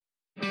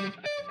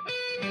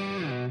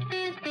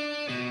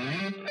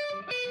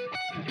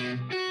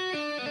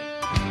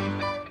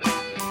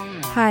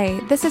Hi,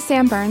 this is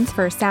Sam Burns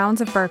for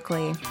Sounds of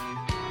Berklee.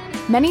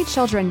 Many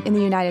children in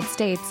the United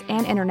States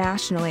and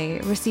internationally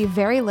receive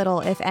very little,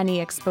 if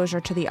any,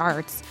 exposure to the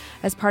arts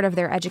as part of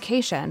their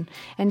education,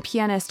 and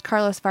pianist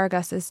Carlos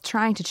Vargas is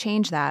trying to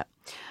change that.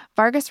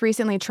 Vargas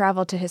recently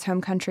traveled to his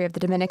home country of the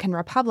Dominican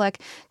Republic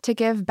to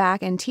give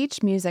back and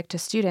teach music to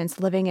students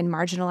living in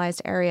marginalized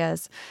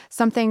areas,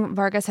 something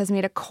Vargas has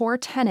made a core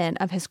tenet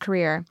of his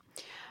career.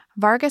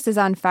 Vargas is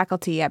on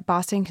faculty at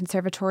Boston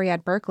Conservatory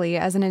at Berklee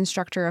as an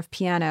instructor of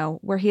piano,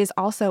 where he is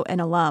also an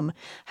alum,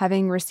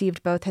 having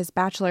received both his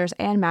bachelor's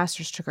and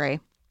master's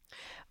degree.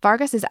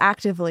 Vargas is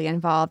actively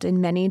involved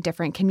in many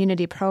different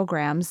community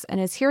programs and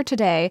is here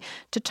today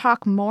to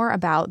talk more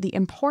about the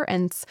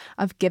importance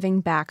of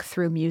giving back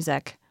through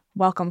music.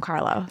 Welcome,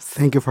 Carlos.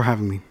 Thank you for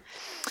having me.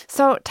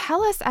 So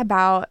tell us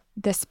about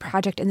this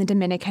project in the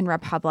Dominican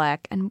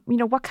Republic and,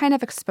 what kind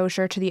of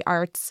exposure to the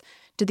arts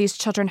did these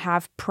children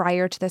have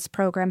prior to this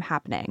program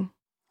happening?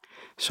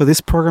 So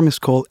this program is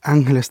called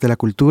Ángeles de la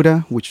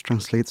Cultura, which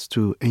translates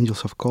to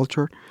Angels of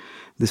Culture.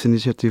 This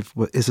initiative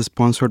is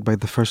sponsored by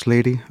the First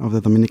Lady of the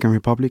Dominican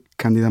Republic,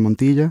 Candida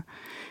Montilla,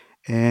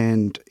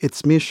 and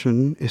its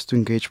mission is to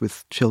engage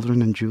with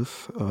children and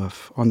youth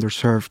of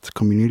underserved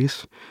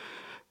communities,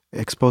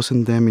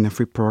 exposing them in a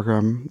free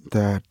program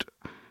that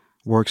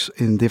works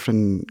in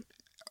different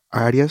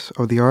areas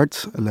of the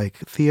arts, like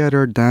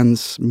theater,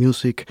 dance,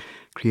 music,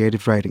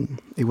 creative writing.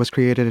 It was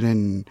created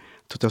in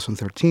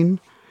 2013,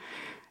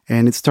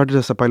 and it started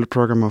as a pilot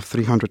program of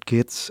 300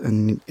 kids,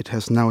 and it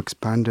has now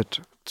expanded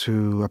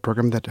to a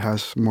program that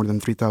has more than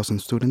 3,000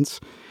 students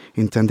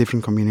in 10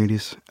 different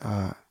communities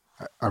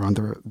around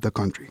the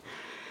country.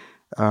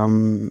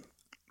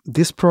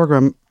 This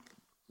program,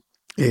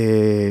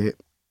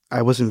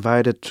 I was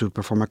invited to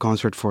perform a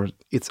concert for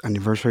its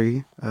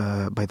anniversary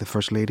by the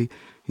First Lady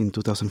in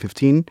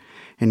 2015.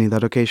 And in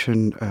that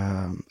occasion,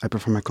 I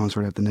performed a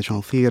concert at the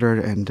National Theater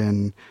and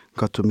then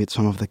got to meet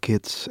some of the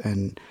kids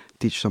and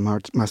teach some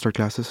art master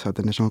classes at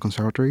the National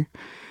Conservatory.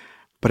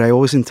 But I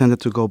always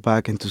intended to go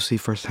back and to see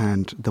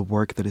firsthand the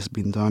work that is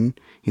being done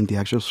in the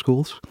actual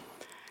schools.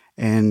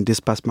 And this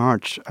past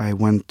March, I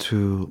went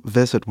to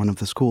visit one of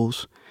the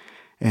schools,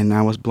 and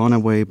I was blown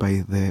away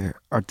by the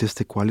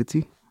artistic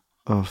quality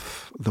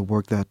of the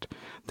work that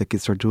the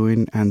kids are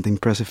doing and the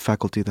impressive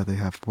faculty that they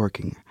have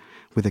working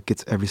with the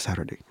kids every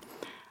Saturday.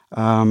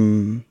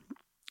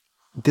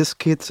 These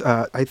kids,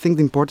 I think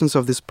the importance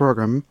of this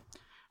program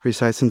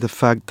resides in the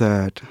fact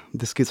that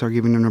these kids are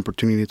given an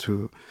opportunity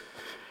to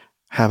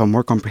have a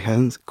more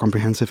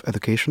comprehensive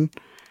education.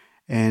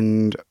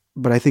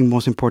 But I think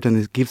most important,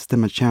 it gives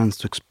them a chance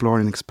to explore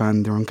and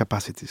expand their own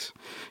capacities.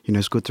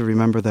 It's good to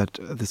remember that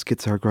these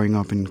kids are growing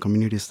up in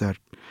communities that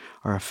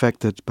are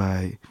affected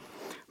by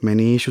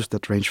many issues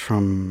that range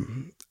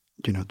from,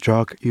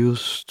 drug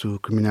use to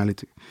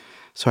criminality.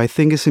 So I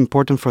think it's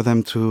important for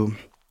them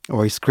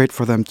it's great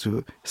for them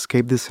to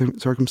escape these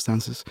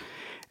circumstances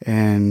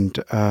and,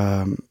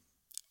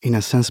 in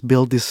a sense,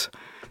 build this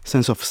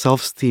sense of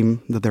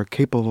self-esteem that they're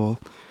capable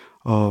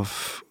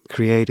of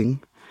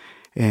creating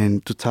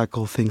and to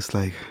tackle things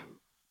like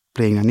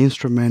playing an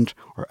instrument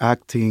or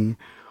acting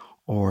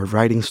or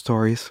writing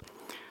stories.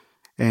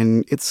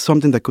 And it's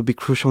something that could be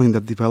crucial in the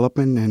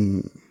development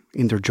and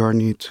in their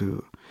journey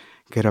to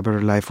get a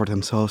better life for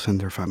themselves and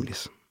their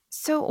families.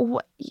 So,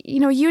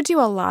 you do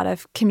a lot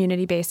of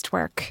community-based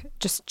work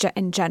just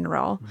in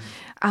general.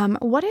 Mm-hmm.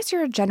 What is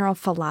your general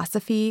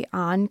philosophy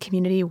on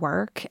community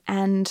work,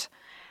 and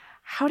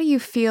how do you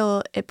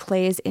feel it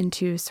plays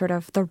into sort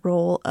of the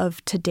role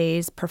of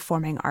today's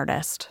performing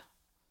artist?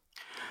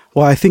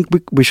 Well, I think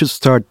we should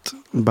start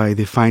by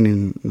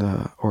defining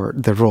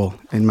the role,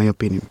 in my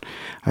opinion.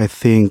 I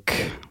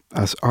think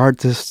as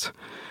artists,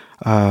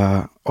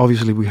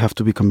 obviously we have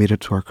to be committed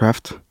to our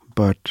craft,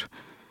 but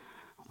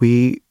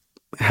we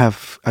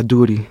have a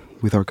duty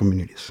with our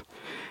communities.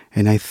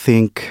 And I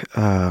think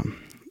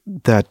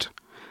that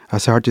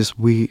as artists,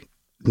 we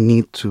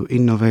need to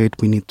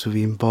innovate, we need to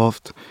be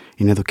involved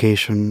in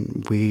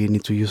education, we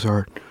need to use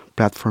our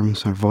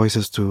platforms, our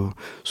voices to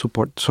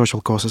support social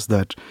causes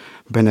that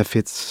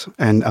benefits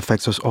and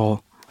affects us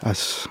all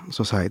as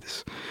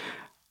societies.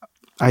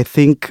 I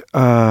think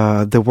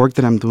the work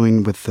that I'm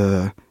doing with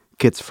the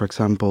kids, for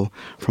example,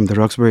 from the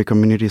Roxbury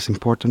community is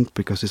important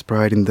because it's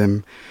providing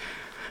them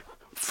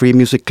free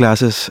music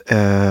classes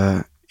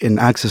and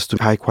access to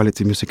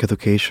high-quality music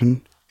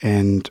education.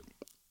 And,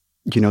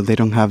 they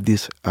don't have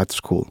this at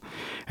school.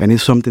 And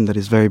it's something that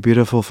is very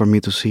beautiful for me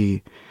to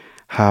see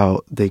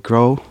how they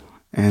grow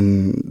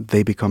and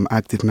they become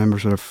active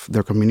members of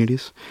their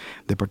communities.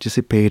 They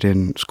participate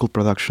in school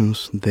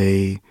productions.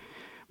 They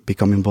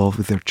become involved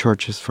with their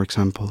churches, for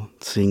example,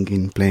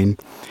 singing, playing.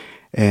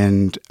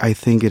 And I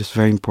think it is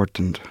very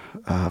important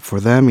for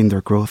them in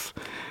their growth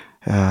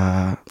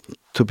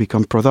to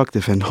become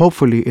productive. And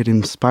hopefully it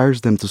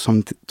inspires them to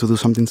do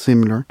something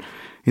similar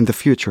in the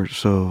future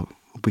so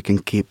we can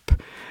keep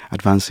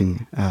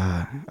advancing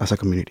as a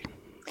community.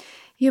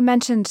 You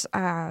mentioned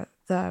the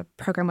the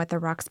program with the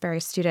Roxbury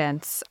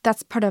students.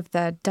 That's part of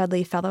the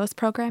Dudley Fellows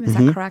program. Is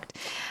that correct?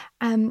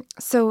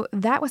 So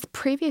that was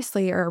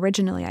previously, or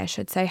originally, I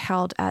should say,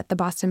 held at the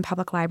Boston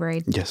Public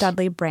Library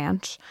Dudley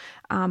branch.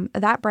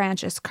 That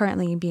branch is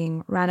currently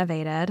being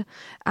renovated.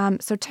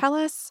 So tell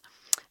us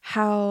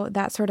how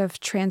that sort of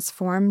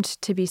transformed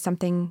to be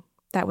something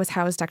that was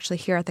housed actually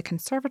here at the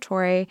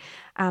Conservatory,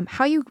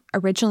 how you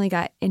originally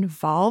got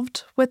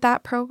involved with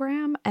that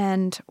program,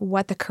 and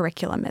what the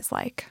curriculum is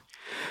like.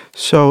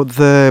 So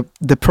the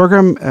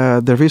program,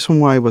 the reason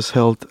why it was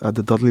held at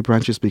the Dudley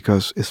branch is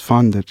because it's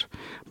funded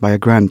by a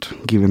grant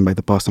given by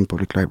the Boston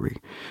Public Library,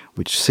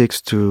 which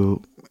seeks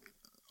to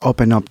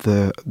open up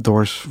the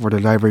doors for the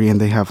library, and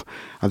they have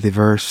a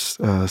diverse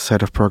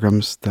set of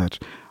programs that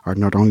are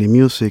not only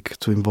music,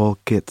 to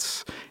involve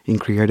kids in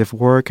creative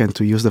work and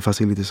to use the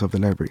facilities of the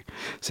library.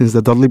 Since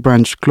the Dudley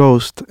branch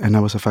closed and I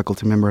was a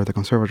faculty member at the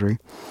Conservatory,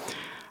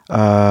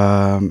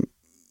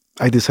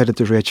 I decided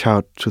to reach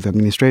out to the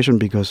administration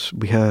because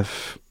we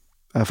have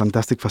a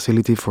fantastic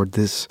facility for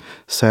this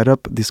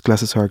setup. These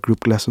classes are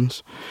group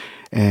lessons,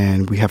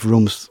 and we have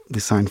rooms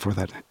designed for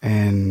that.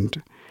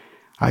 And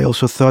I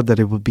also thought that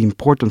it would be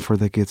important for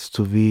the kids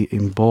to be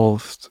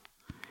involved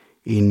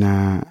in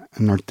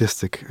an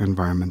artistic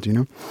environment, you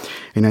know?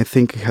 And I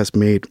think it has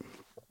made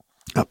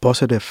a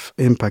positive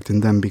impact in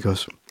them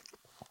because,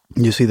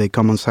 you see, they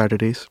come on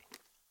Saturdays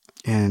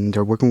and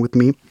they're working with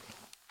me,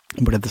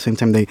 but at the same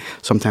time, they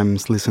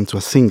sometimes listen to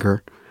a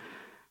singer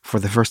for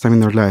the first time in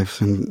their lives,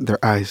 and their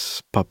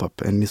eyes pop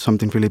up, and it's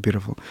something really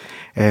beautiful.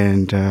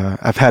 And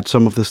I've had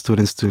some of the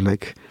students to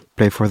like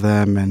play for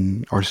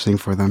them or sing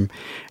for them,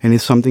 and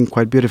it's something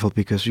quite beautiful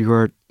because you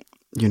are,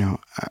 you know,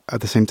 at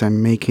the same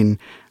time making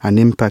an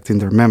impact in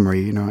their memory,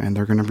 you know, and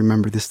they're going to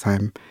remember this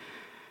time.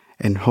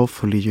 And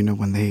hopefully, you know,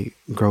 when they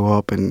grow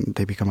up and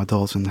they become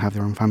adults and have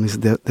their own families,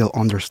 they'll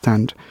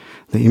understand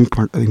the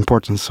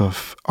importance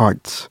of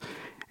arts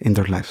in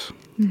their lives.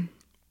 Mm.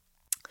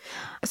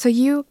 So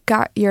you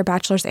got your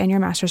bachelor's and your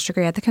master's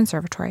degree at the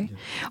Conservatory. Yeah.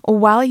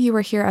 While you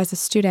were here as a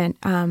student,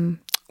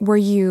 were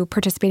you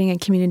participating in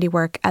community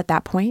work at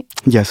that point?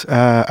 Yes.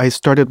 I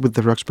started with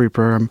the Roxbury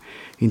program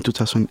in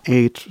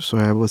 2008, so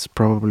I was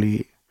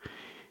probably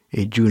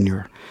a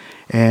junior.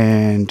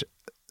 And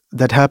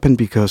that happened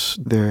because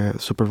the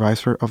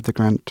supervisor of the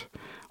grant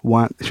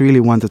really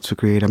wanted to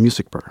create a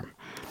music program.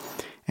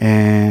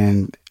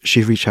 And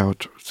she reached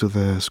out to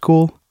the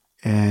school,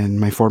 and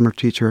my former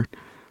teacher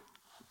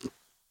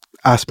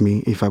asked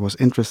me if I was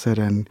interested,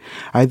 and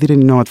I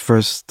didn't know at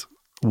first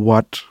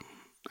what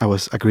I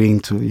was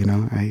agreeing to, you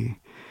know.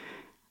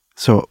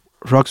 So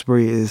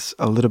Roxbury is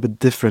a little bit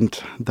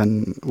different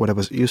than what I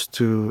was used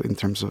to in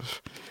terms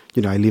of,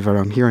 you know, I live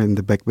around here in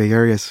the Back Bay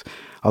area. It's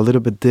a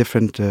little bit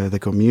different. The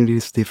community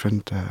is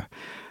different.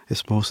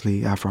 It's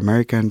mostly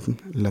Afro-American,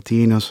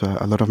 Latinos,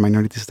 a lot of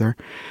minorities there.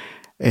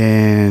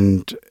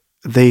 And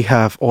they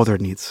have other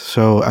needs.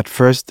 So at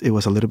first it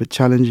was a little bit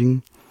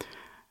challenging.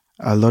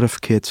 A lot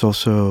of kids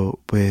also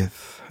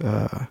with,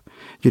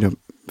 you know,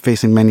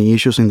 facing many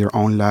issues in their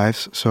own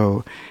lives.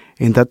 So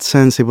in that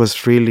sense, it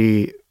was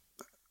really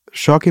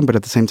shocking, but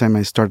at the same time,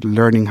 I started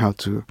learning how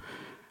to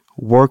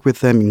work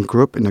with them in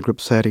a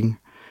group setting,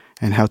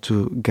 and how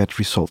to get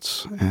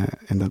results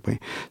in that way.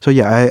 So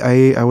yeah,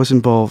 I was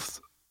involved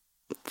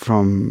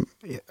from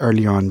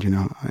early on, you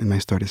know, in my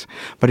studies.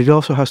 But it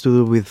also has to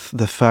do with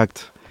the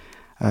fact,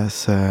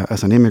 as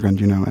an immigrant,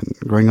 you know, and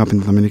growing up in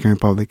the Dominican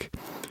Republic,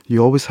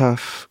 you always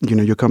have, you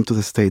know, you come to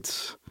the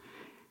States,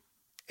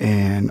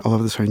 and all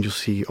of a sudden you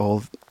see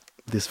all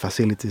these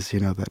facilities, you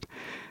know, that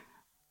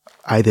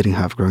I didn't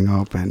have growing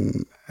up,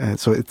 and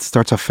so it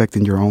starts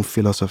affecting your own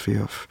philosophy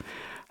of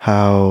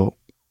how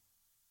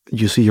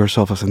you see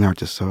yourself as an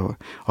artist. So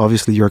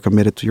obviously you're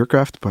committed to your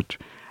craft, but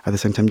at the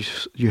same time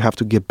you have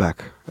to give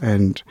back,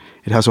 and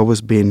it has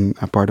always been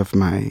a part of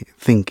my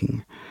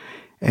thinking.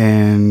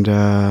 And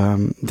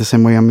the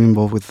same way I'm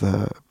involved with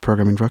the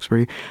program in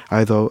Roxbury,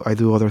 I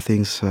do other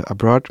things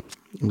abroad,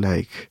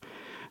 like,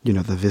 you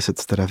know, the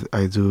visits that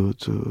I do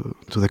to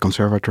the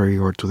Conservatory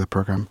or to the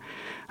program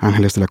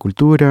Ángeles de la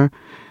Cultura,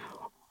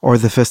 or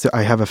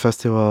I have a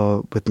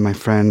festival with my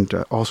friend,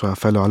 also a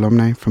fellow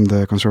alumni from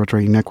the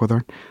Conservatory in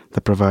Ecuador,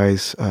 that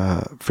provides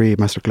free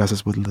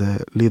masterclasses with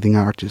the leading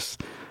artists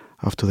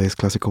of today's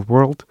classical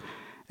world.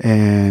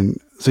 And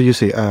so you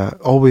see, I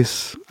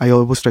always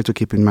try to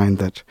keep in mind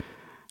that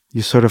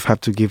you sort of have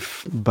to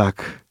give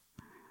back,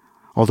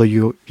 although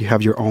you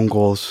have your own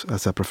goals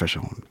as a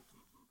professional.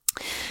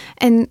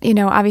 And, you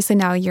know, obviously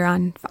now you're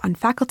on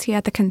faculty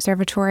at the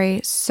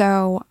Conservatory.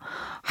 So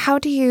how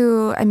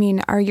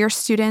are your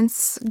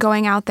students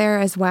going out there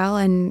as well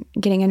and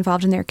getting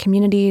involved in their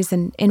communities?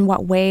 And in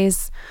what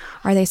ways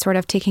are they sort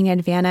of taking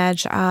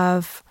advantage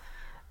of,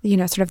 you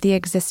know, sort of the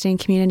existing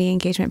community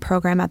engagement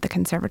program at the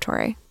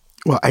Conservatory?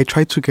 Well, I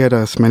try to get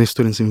as many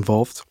students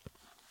involved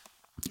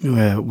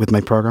with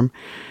my program.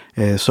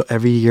 So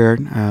every year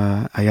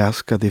I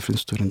ask a different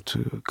student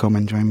to come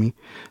and join me.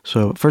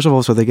 So first of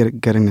all, so they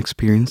get an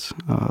experience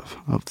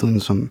of doing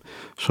some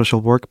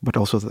social work, but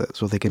also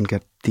so they can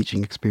get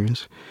teaching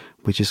experience,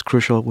 which is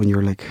crucial when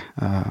you're like,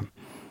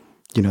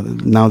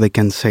 now they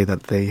can say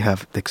that they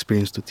have the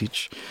experience to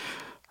teach.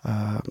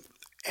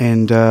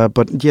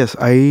 But yes,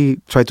 I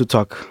try to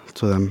talk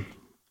to them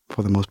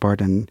for the most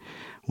part, and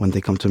when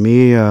they come to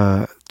me,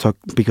 talk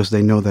because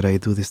they know that I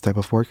do this type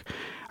of work.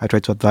 I try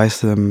to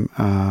advise them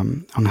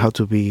on how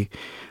to be,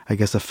 I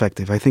guess,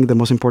 effective. I think the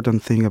most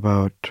important thing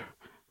about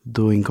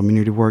doing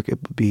community work it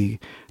would be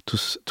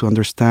to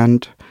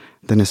understand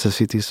the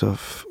necessities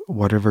of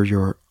whatever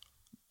your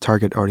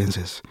target audience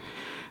is,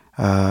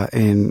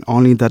 and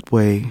only that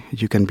way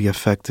you can be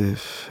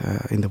effective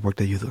in the work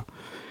that you do,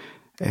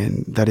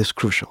 and that is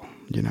crucial,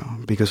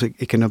 because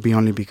it cannot be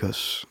only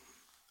because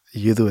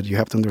you do it. You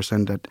have to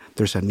understand that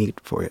there's a need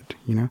for it,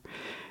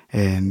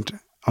 and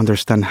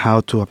understand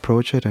how to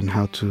approach it and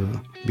how to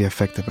be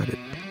effective at it.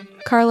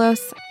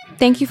 Carlos,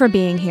 thank you for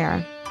being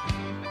here.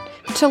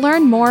 To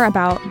learn more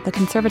about the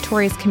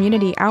Conservatory's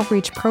community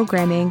outreach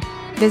programming,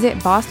 visit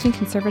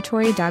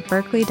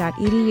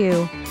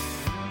bostonconservatory.berkeley.edu.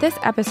 This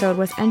episode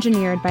was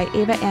engineered by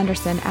Ava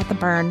Anderson at The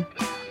Burn.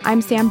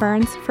 I'm Sam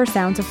Burns for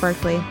Sounds of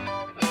Berklee.